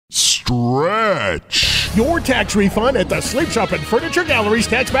Stretch. Your tax refund at the Sleep Shop and Furniture Gallery's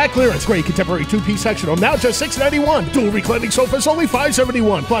tax back clearance. Great contemporary two-piece sectional, now just $6.91. Dual reclining sofas, only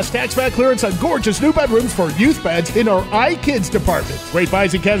 $5.71. Plus tax back clearance on gorgeous new bedrooms for youth beds in our iKids department. Great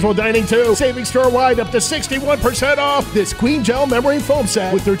buys in casual dining too. Savings store-wide up to 61% off. This queen gel memory foam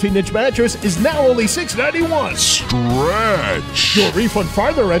set with 13-inch mattress is now only $6.91. Stretch. Your refund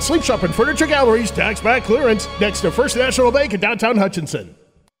farther at Sleep Shop and Furniture Gallery's tax back clearance next to First National Bank in downtown Hutchinson.